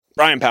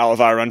Brian Powell of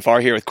I Run Far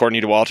here with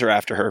Courtney Dauwalter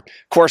after her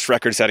course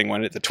record-setting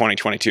win at the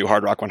 2022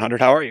 Hardrock 100.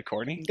 How are you,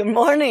 Courtney? Good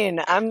morning.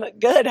 I'm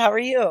good. How are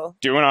you?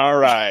 Doing all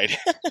right.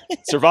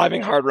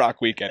 Surviving Hardrock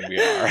weekend we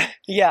are.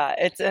 Yeah,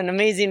 it's an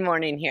amazing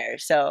morning here,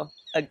 so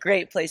a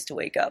great place to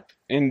wake up.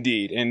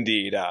 Indeed,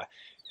 indeed.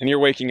 And you're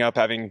waking up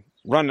having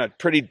run a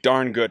pretty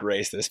darn good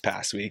race this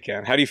past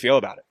weekend. How do you feel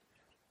about it?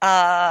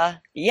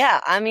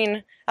 Yeah, I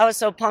mean, I was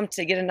so pumped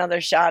to get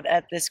another shot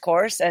at this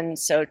course, and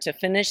so to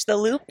finish the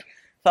loop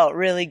felt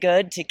really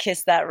good. To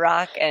kiss that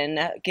rock and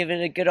give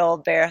it a good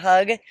old bear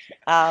hug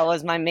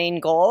was my main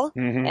goal,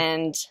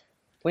 and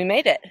we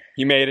made it.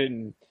 You made it,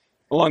 and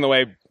along the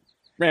way,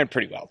 ran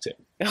pretty well, too.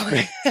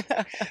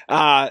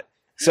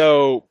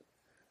 So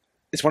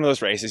it's one of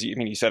those races,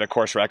 you set a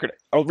course record,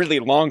 a really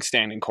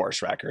long-standing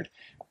course record,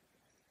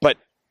 but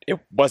it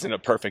wasn't a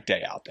perfect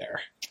day out there.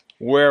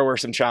 What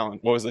was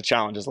the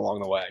challenges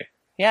along the way?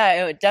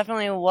 Yeah, it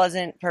definitely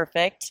wasn't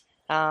perfect,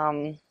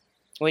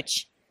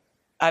 which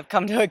I've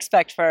come to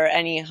expect for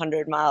any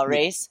 100-mile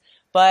race.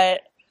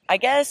 But I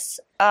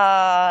guess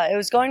it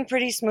was going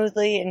pretty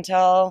smoothly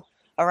until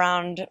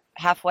around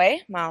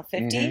halfway, mile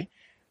 50,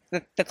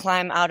 the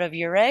climb out of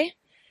Ouray.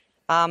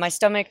 My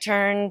stomach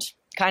turned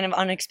kind of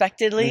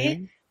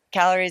unexpectedly.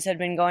 Calories had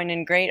been going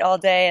in great all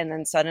day, and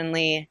then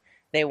suddenly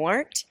they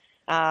weren't.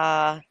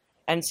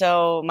 And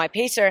so my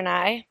pacer and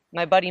I,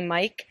 my buddy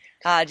Mike,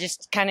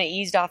 just kind of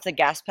eased off the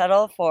gas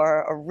pedal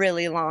for a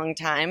really long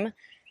time,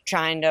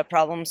 trying to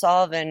problem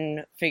solve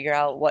and figure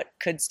out what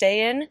could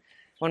stay in.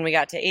 When we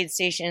got to aid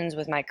stations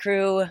with my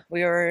crew,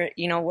 we were,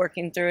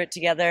 working through it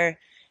together.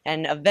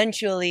 And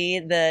eventually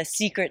the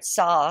secret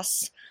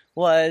sauce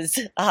was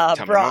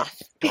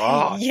broth.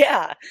 Broth.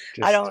 Yeah.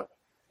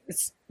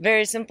 It's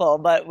very simple,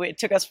 but it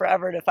took us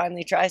forever to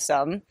finally try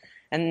some.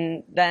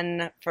 And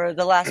then for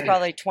the last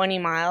probably 20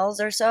 miles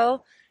or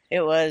so,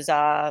 it was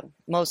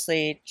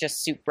mostly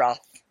just soup broth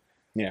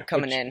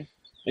coming in.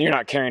 And you're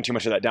not carrying too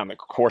much of that down the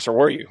course, or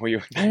were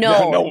you?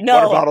 No.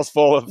 Water bottles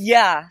full of...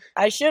 Yeah,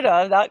 I should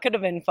have. That could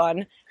have been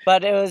fun.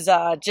 But it was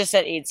just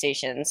at aid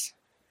stations.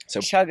 So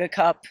chug a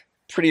cup.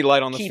 Pretty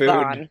light on the food.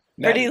 On.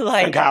 Pretty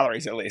light. And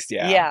calories, at least,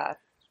 yeah. Yeah.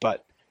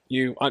 But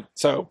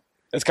so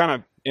it's kind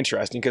of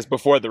interesting, because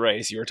before the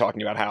race, you were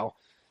talking about how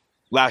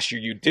last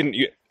year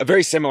a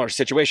very similar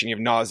situation. You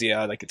have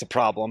nausea, like it's a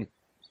problem,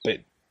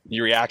 but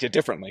you reacted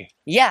differently.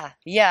 Yeah,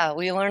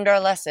 we learned our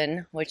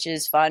lesson, which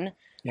is fun.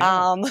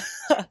 Yeah.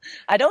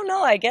 I don't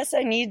know. I guess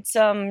I need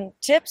some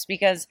tips,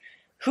 because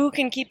who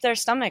can keep their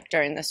stomach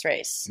during this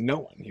race? No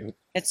one.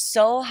 It's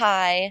so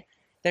high.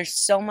 There's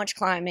so much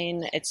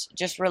climbing. It's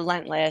just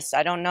relentless.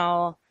 I don't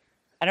know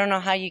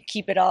how you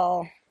keep it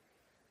all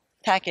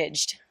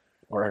packaged.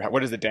 Or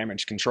what is the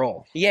damage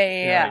control?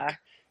 Yeah. Like,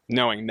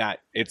 knowing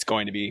that it's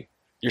going to be,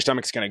 your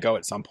stomach's going to go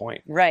at some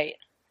point. Right.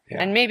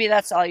 Yeah. And maybe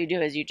that's all you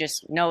do, is you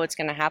just know it's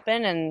going to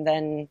happen and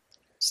then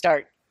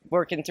start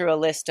working through a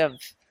list of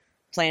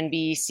plan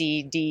B,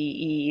 C, D,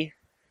 E.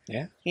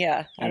 Yeah.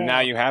 Yeah. And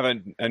now you have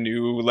a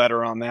new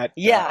letter on that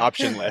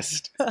option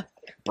list.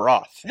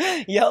 Broth.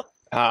 Yep.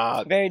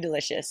 Very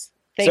delicious.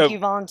 Thank you,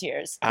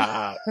 volunteers.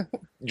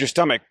 Your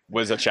stomach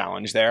was a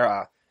challenge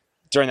there.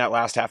 During that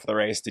last half of the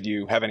race, did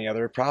you have any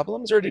other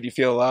problems, or did you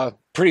feel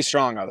pretty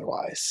strong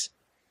otherwise?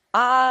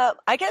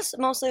 I guess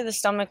mostly the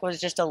stomach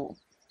was just a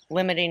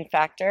limiting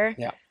factor.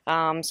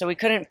 Yeah. So we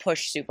couldn't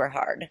push super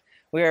hard.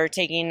 We were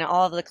taking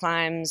all of the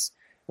climbs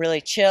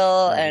really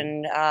chill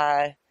and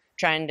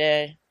trying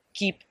to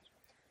keep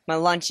my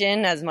lunch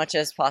in as much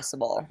as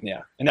possible.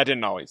 Yeah. And that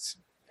didn't always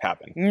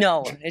happen.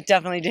 No, it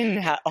definitely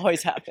didn't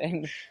always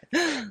happen.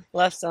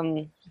 Left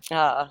some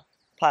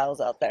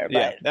piles out there. But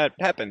yeah, that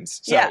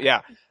happens. So,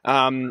 yeah.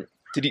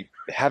 Did you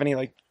have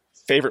any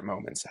favorite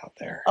moments out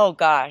there? Oh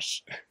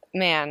gosh,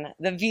 man,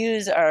 the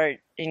views are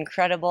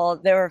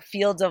incredible. There were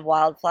fields of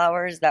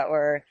wildflowers that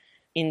were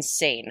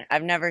insane.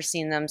 I've never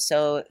seen them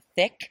so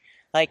thick.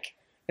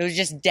 It was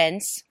just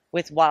dense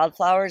with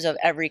wildflowers of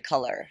every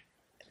color.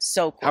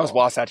 So cool. How was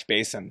Wasatch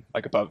Basin,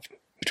 above,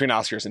 between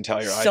Oscars and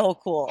Telluride? So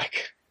cool.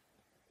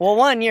 Well,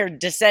 one, you're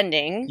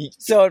descending,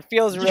 so it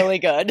feels really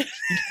good.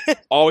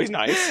 Always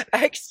nice.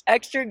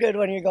 Extra good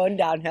when you're going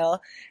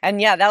downhill. And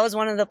yeah, that was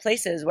one of the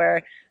places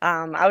where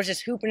I was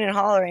just hooping and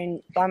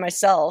hollering by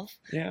myself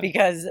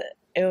because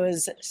it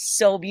was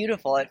so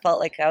beautiful. It felt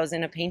like I was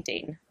in a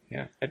painting.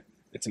 Yeah,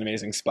 it's an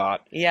amazing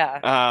spot.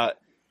 Yeah.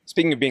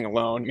 Speaking of being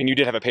alone, you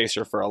did have a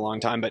pacer for a long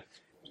time, but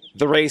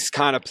the race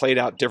kind of played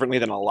out differently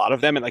than a lot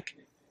of them, and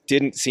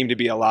didn't seem to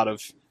be a lot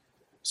of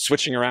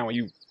switching around. Were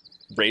you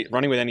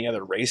running with any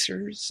other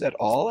racers at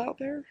all out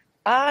there?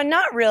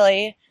 Not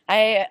really.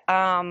 I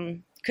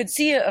could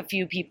see a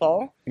few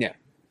people. Yeah.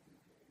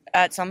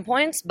 At some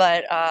points,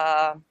 but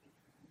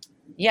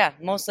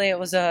mostly it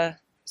was a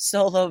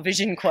solo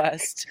vision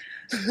quest.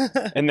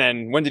 And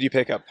then when did you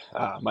pick up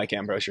Mike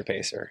Ambrose, your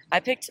pacer? I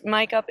picked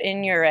Mike up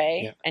in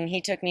Ouray, and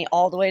he took me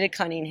all the way to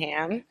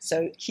Cunningham.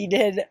 So he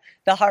did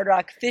the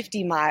Hardrock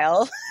 50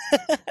 mile.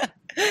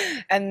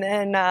 And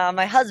then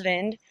my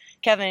husband,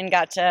 Kevin,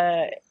 got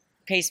to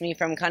pace me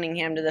from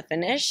Cunningham to the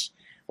finish,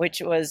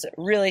 which was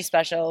really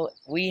special.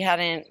 We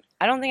hadn't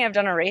I don't think I've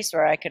done a race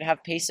where I could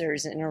have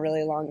pacers in a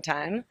really long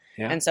time.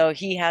 Yeah. And so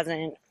he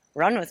hasn't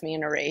run with me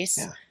in a race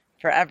Yeah.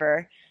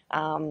 forever.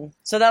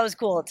 So that was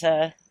cool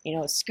to,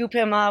 scoop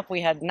him up.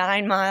 We had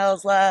 9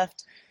 miles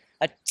left,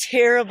 a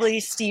terribly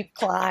steep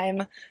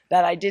climb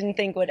that I didn't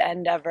think would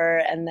end ever,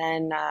 and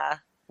then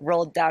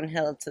rolled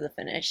downhill to the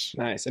finish.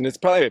 Nice. And it's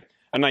probably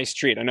a nice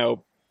treat. I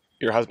know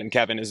your husband,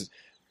 Kevin, is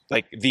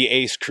like the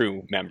ace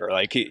crew member.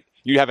 Like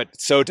you have it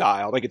so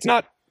dialed. Like it's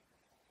not,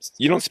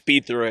 you don't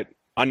speed through it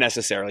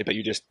unnecessarily, but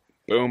you just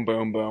boom,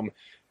 boom, boom.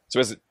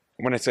 So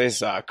when it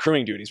says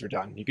crewing duties were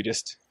done, you could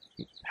just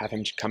have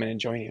him come in and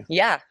join you.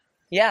 Yeah.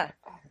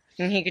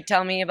 And he could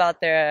tell me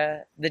about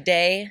the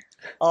day,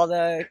 all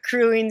the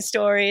crewing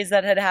stories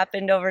that had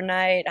happened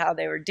overnight, how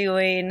they were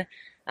doing.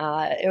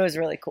 It was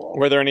really cool.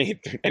 Were there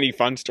any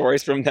fun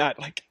stories from that?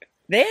 Like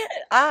they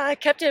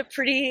kept it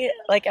pretty,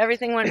 like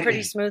everything went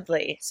pretty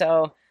smoothly.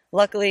 So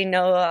luckily,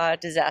 no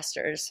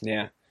disasters.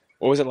 Yeah.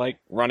 What was it like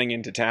running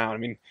into town? I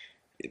mean,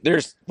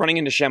 there's running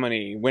into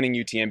Chamonix, winning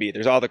UTMB.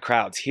 There's all the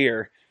crowds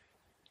here.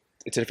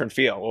 It's a different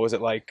feel. What was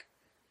it like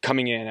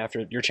coming in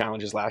after your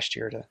challenges last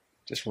year to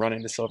just run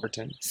into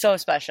Silverton? So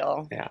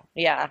special.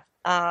 Yeah.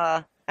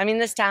 I mean,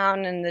 this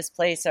town and this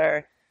place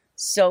are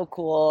so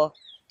cool.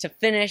 To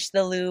finish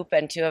the loop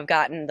and to have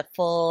gotten the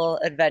full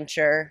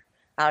adventure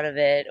out of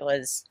it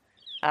was,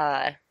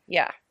 I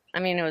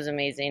mean, it was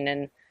amazing.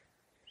 And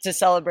to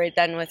celebrate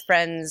then with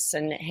friends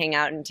and hang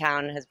out in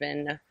town has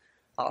been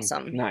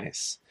awesome.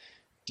 Nice.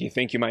 Do you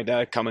think you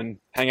might come and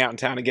hang out in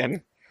town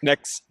again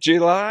next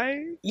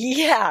July?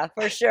 Yeah,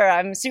 for sure.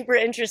 I'm super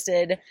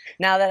interested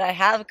now that I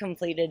have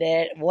completed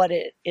it, what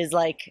it is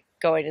like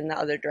going in the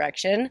other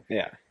direction.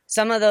 Yeah.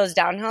 Some of those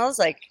downhills,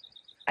 like,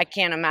 I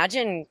can't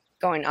imagine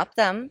going up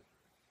them.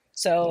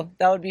 So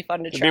that would be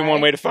fun to try. It'd be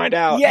one way to find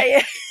out.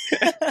 Yeah.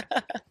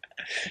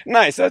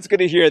 Nice. That's good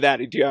to hear that.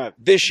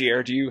 This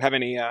year, do you have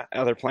any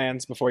other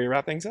plans before you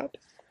wrap things up?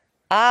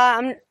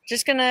 I'm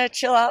just going to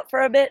chill out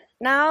for a bit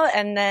now.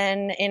 And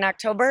then in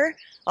October,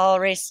 I'll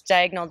race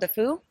Diagonal de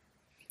Fou.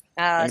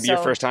 It'll be your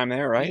first time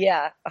there, right?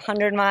 Yeah.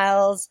 100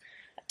 miles,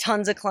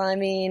 tons of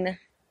climbing.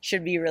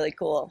 Should be really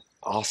cool.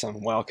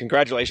 Awesome. Well,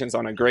 congratulations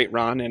on a great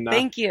run. And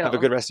thank you. Have a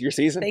good rest of your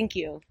season. Thank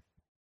you.